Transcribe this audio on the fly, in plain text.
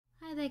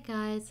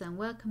guys, and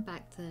welcome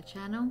back to the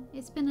channel.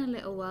 It's been a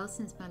little while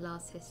since my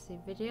last history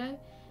video,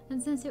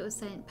 and since it was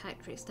St.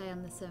 Patrick's Day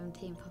on the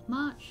 17th of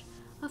March,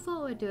 I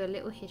thought I'd do a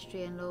little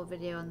history and lore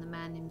video on the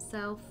man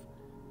himself,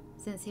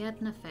 since he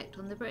had an effect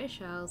on the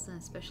British Isles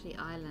and especially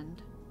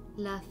Ireland.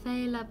 La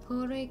Fête la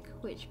Porrick,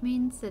 which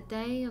means the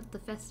day of the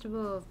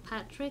festival of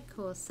Patrick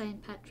or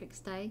St. Patrick's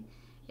Day,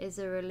 is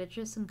a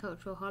religious and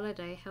cultural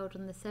holiday held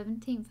on the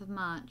 17th of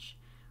March,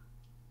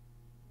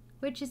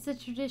 which is the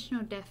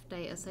traditional death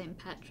date of St.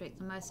 Patrick,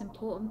 the most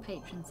important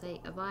patron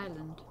saint of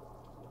Ireland.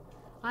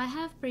 I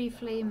have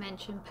briefly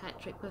mentioned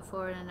Patrick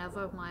before in another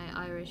of my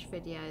Irish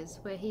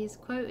videos, where he is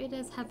quoted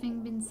as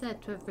having been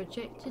said to have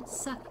rejected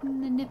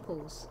sucking the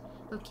nipples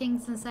of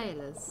kings and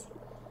sailors.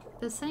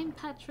 But St.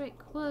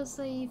 Patrick was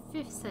a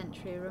 5th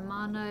century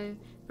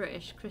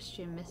Romano-British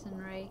Christian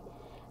missionary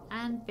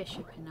and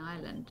bishop in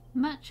Ireland.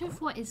 Much of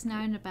what is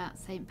known about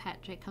St.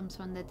 Patrick comes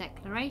from the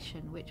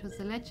Declaration, which was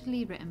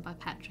allegedly written by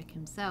Patrick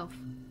himself.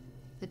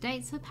 The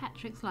dates of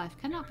Patrick's life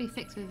cannot be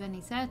fixed with any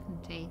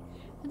certainty,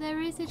 but there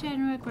is a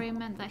general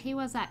agreement that he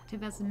was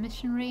active as a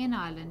missionary in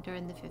Ireland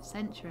during the 5th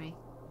century.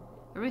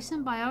 A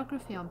recent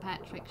biography on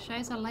Patrick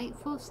shows a late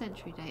 4th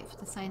century date for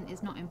the saint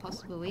is not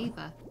impossible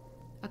either.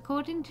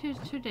 According to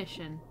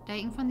tradition,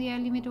 dating from the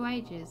early Middle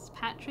Ages,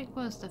 Patrick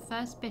was the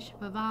first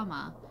Bishop of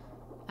Armagh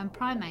and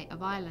Primate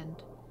of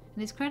Ireland,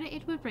 and is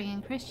credited with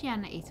bringing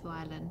Christianity to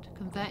Ireland,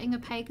 converting a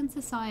pagan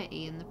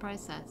society in the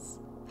process.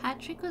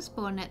 Patrick was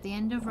born at the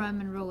end of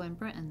Roman rule in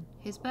Britain.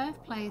 His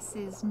birthplace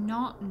is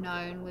not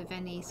known with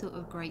any sort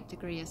of great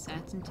degree of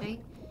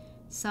certainty.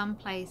 Some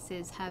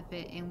places have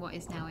it in what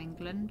is now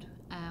England.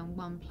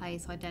 One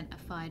place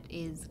identified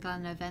is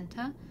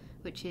Glenaventa,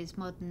 which is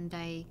modern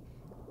day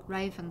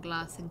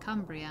Ravenglass in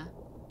Cumbria.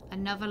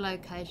 Another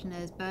location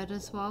is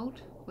Burdeswold,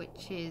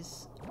 which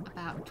is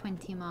about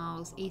 20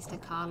 miles east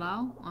of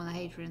Carlisle on the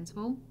Hadrian's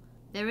Wall.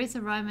 There is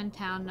a Roman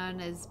town known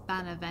as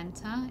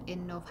Banaventa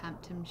in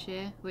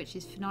Northamptonshire, which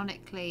is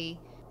phonetically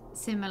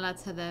similar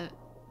to the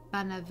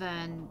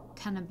Banavern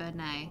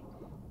Tanaberne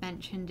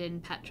mentioned in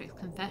Patrick's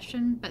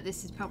Confession, but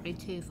this is probably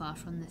too far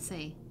from the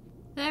sea.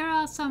 There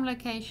are some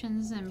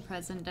locations in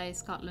present-day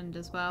Scotland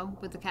as well,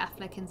 with the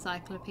Catholic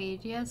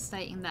Encyclopedia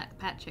stating that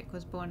Patrick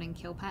was born in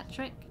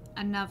Kilpatrick.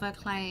 Another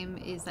claim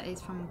is that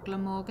he's from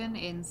Glamorgan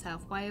in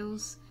South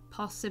Wales,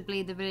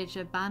 possibly the village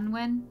of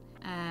Banwen,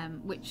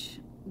 which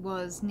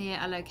was near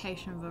a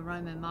location of a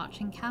Roman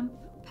marching camp.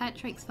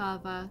 Patrick's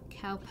father,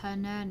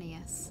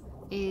 Calpurnius,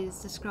 is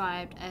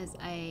described as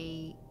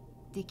a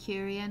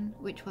decurion,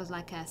 which was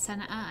like a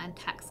senator and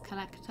tax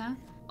collector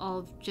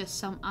of just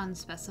some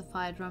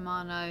unspecified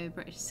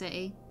Romano-British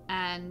city,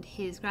 and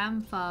his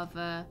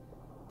grandfather,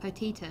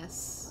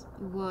 Potitus,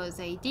 was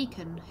a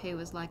deacon who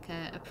was like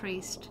a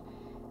priest,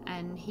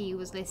 and he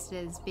was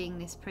listed as being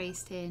this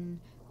priest in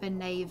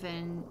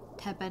Benaven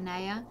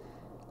Tabernae.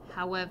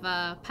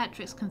 However,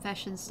 Patrick's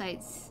confession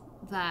states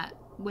that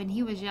when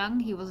he was young,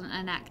 he wasn't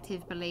an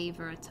active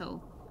believer at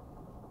all.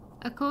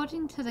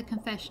 According to the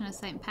Confession of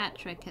St.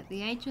 Patrick, at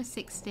the age of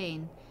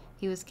 16,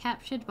 he was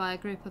captured by a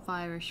group of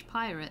Irish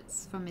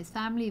pirates from his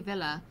family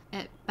villa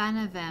at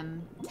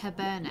Banavem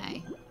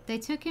Tabernae. They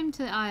took him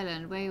to the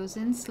island where he was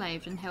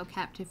enslaved and held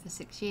captive for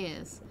 6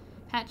 years.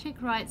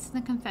 Patrick writes in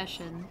the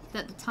confession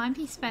that the time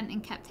he spent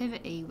in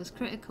captivity was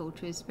critical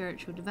to his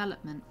spiritual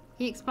development.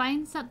 He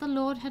explains that the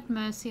Lord had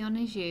mercy on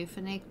his youth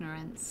and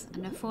ignorance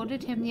and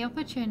afforded him the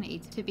opportunity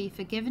to be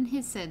forgiven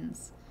his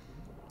sins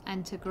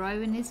and to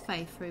grow in his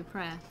faith through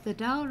prayer. The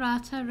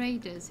Dalrata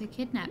raiders who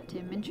kidnapped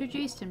him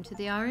introduced him to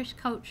the Irish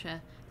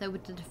culture that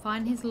would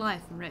define his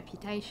life and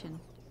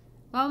reputation.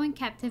 While in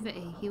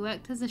captivity, he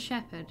worked as a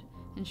shepherd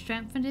and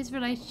strengthened his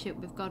relationship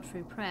with God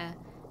through prayer,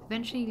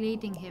 eventually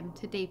leading him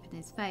to deepen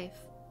his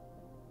faith.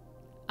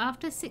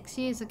 After 6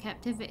 years of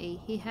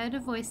captivity, he heard a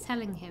voice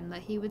telling him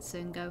that he would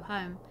soon go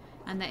home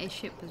and that his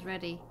ship was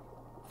ready.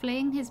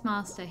 Fleeing his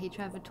master, he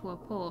travelled to a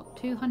port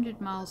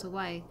 200 miles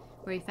away,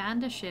 where he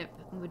found a ship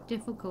and with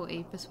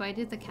difficulty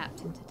persuaded the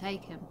captain to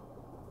take him.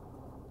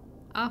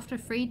 After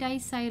 3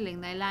 days sailing,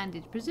 they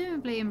landed,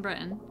 presumably in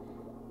Britain,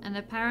 and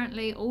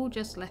apparently all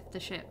just left the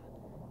ship,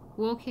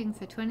 walking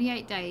for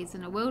 28 days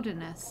in a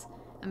wilderness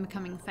and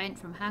becoming faint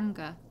from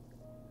hunger.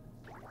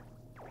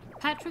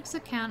 Patrick's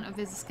account of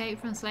his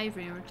escape from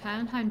slavery and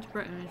return home to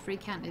Britain is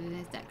recounted in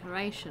his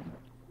declaration.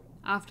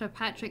 After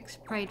Patrick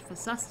prayed for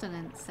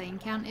sustenance, they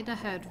encountered a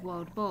herd of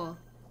wild boar,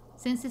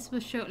 since this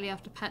was shortly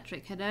after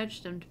Patrick had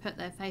urged them to put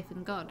their faith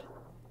in God.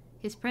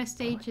 His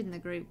prestige in the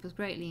group was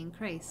greatly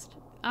increased.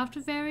 After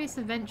various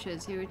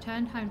adventures, he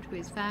returned home to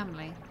his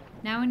family,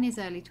 now in his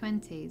early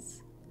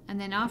 20s,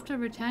 and then after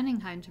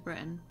returning home to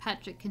Britain,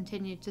 Patrick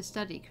continued to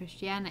study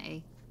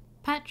Christianity.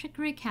 Patrick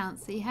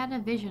recounts that he had a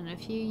vision a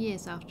few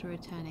years after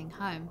returning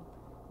home.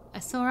 I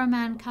saw a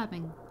man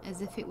coming,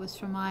 as if it was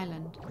from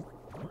Ireland.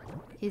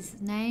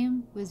 His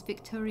name was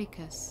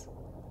Victoricus,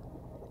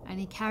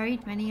 and he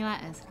carried many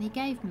letters, and he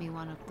gave me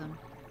one of them.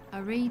 I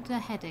read the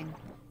heading,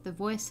 "The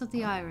Voice of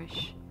the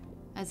Irish."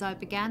 As I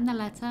began the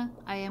letter,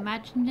 I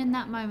imagined in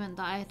that moment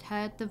that I had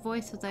heard the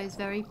voice of those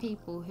very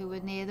people who were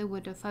near the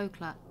wood of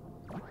Focla.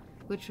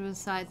 which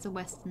resides the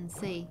Western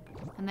Sea,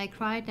 and they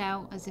cried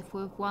out as if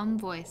with one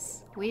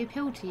voice, "We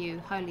appeal to you,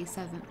 holy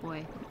servant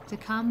boy, to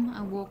come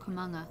and walk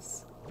among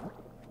us."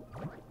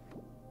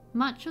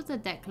 Much of the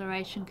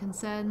declaration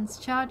concerns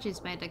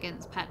charges made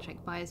against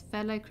Patrick by his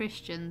fellow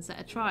Christians at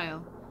a trial.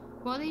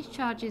 What these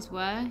charges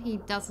were, he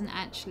doesn't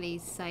actually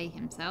say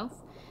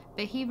himself,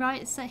 but he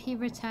writes that he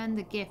returned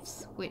the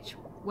gifts which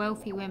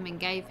wealthy women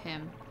gave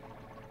him,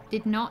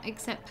 did not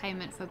accept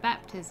payment for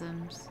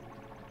baptisms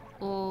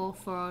or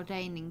for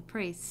ordaining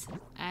priests,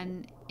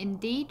 and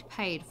indeed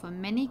paid for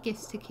many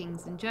gifts to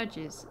kings and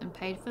judges, and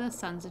paid for the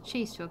sons of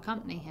chiefs to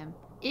accompany him.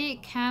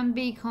 It can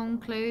be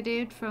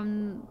concluded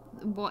from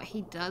what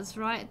he does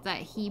write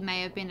that he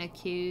may have been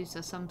accused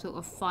of some sort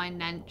of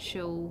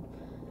financial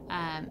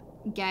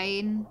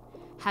gain,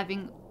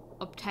 having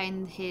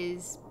obtained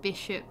his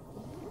bishop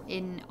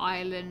in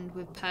Ireland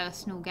with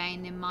personal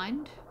gain in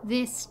mind.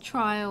 This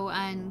trial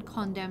and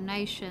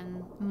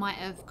condemnation might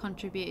have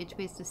contributed to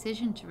his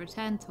decision to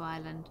return to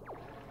Ireland.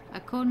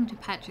 According to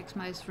Patrick's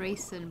most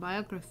recent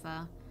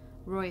biographer,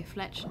 Roy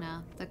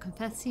Fletcher, the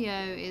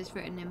Confessio is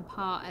written in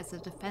part as a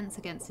defence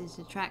against his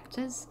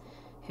detractors,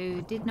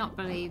 who did not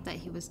believe that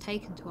he was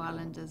taken to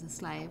Ireland as a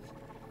slave,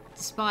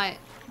 despite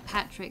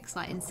Patrick's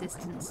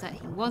insistence that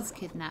he was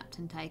kidnapped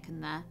and taken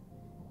there.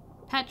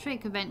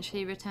 Patrick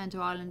eventually returned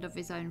to Ireland of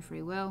his own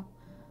free will,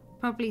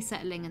 probably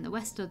settling in the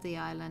west of the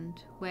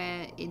island,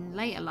 where in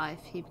later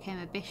life he became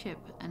a bishop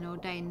and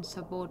ordained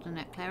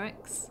subordinate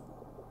clerics.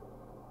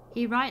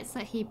 He writes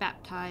that he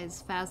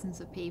baptised thousands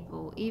of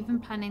people, even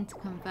planning to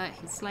convert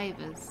his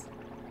slavers.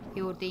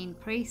 He ordained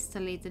priests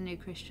to lead the new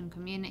Christian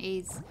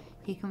communities.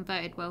 He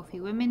converted wealthy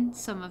women,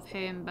 some of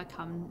whom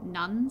become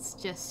nuns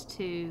just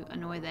to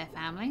annoy their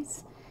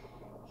families.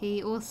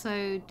 He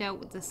also dealt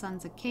with the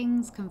sons of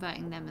kings,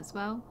 converting them as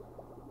well.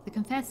 The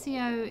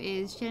Confessio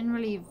is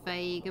generally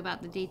vague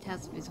about the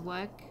details of his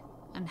work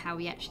and how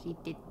he actually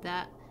did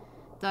that,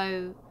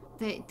 though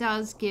it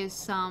does give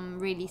some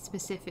really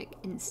specific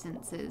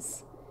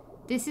instances.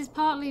 This is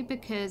partly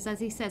because,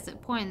 as he says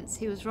at points,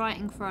 he was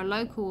writing for a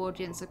local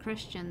audience of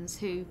Christians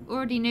who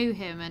already knew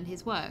him and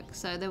his work,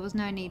 so there was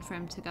no need for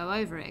him to go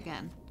over it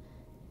again.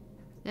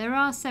 There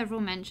are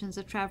several mentions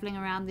of travelling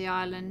around the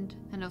island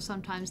and of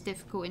sometimes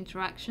difficult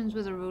interactions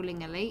with the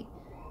ruling elite.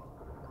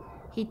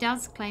 He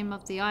does claim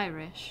of the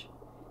Irish,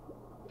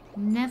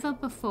 "Never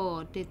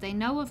before did they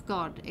know of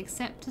God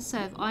except to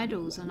serve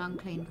idols and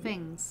unclean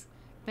things,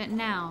 but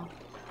now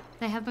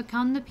they have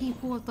become the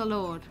people of the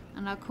Lord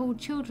and are called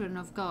children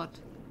of God.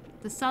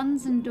 The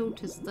sons and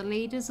daughters of the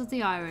leaders of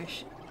the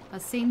Irish are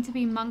seen to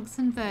be monks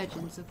and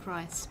virgins of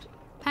Christ."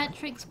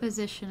 Patrick's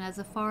position as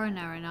a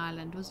foreigner in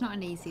Ireland was not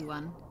an easy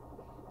one.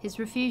 His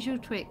refusal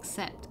to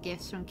accept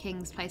gifts from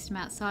kings placed him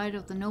outside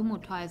of the normal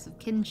ties of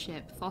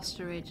kinship,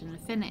 fosterage and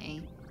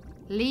affinity.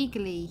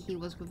 Legally, he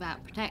was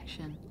without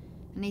protection,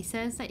 and he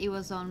says that he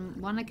was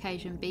on one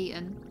occasion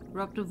beaten,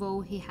 robbed of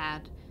all he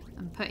had,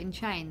 and put in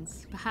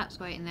chains, perhaps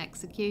waiting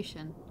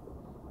execution.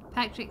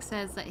 Patrick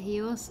says that he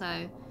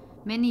also,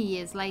 many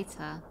years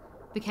later,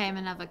 became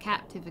another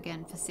captive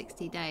again for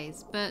 60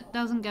 days, but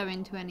doesn't go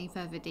into any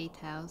further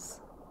details.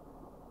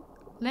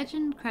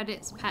 Legend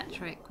credits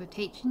Patrick with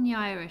teaching the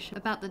Irish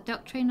about the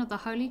doctrine of the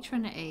Holy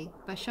Trinity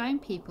by showing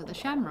people the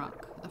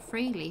shamrock, a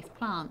three-leaf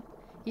plant,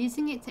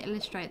 using it to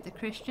illustrate the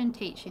Christian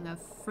teaching of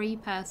three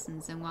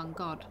persons in one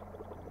God.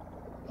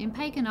 In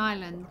pagan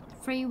Ireland,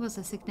 three was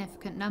a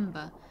significant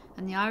number,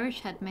 and the Irish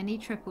had many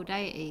triple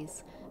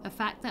deities, a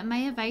fact that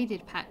may have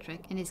aided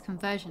Patrick in his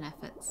conversion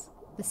efforts.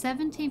 The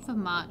 17th of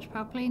March,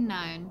 properly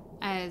known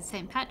as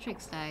St.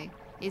 Patrick's Day,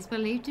 is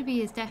believed to be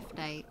his death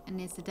date and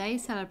is the day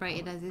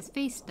celebrated as his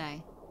feast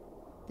day.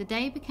 The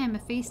day became a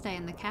feast day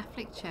in the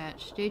Catholic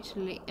Church due to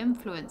the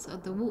influence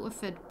of the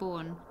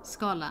Waterford-born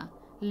scholar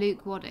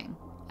Luke Wadding,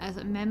 as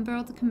a member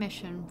of the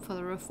Commission for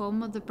the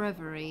Reform of the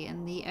Breviary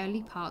in the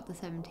early part of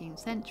the 17th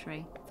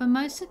century. For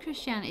most of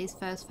Christianity's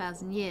first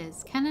 1,000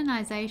 years,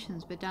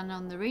 canonizations were done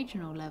on the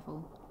regional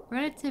level.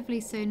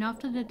 Relatively soon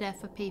after the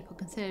death of people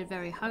considered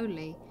very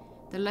holy,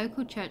 the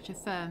local church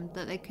affirmed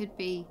that they could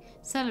be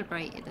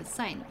celebrated as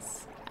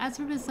saints. As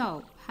a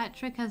result,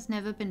 Patrick has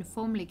never been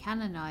formally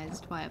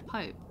canonized by a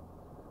pope,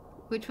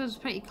 which was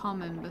pretty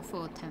common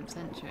before the 10th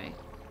century.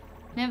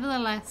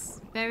 Nevertheless,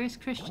 various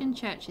Christian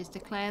churches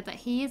declare that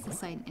he is a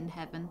saint in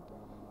heaven,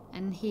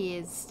 and he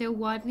is still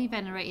widely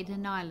venerated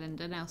in Ireland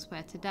and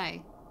elsewhere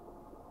today.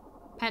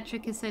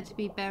 Patrick is said to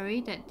be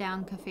buried at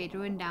Down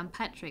Cathedral in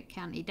Downpatrick,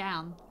 County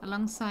Down,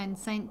 alongside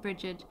St.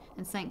 Bridget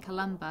and St.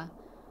 Columba,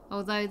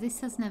 although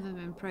this has never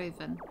been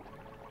proven.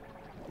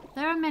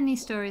 There are many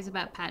stories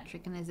about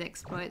Patrick and his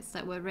exploits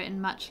that were written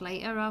much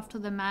later after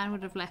the man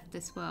would have left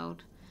this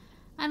world,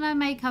 and I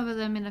may cover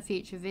them in a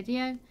future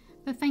video,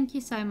 but thank you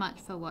so much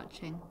for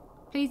watching.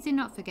 Please do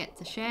not forget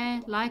to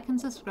share, like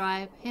and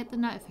subscribe, hit the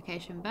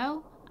notification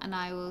bell, and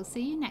I will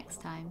see you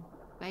next time.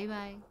 Bye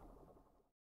bye.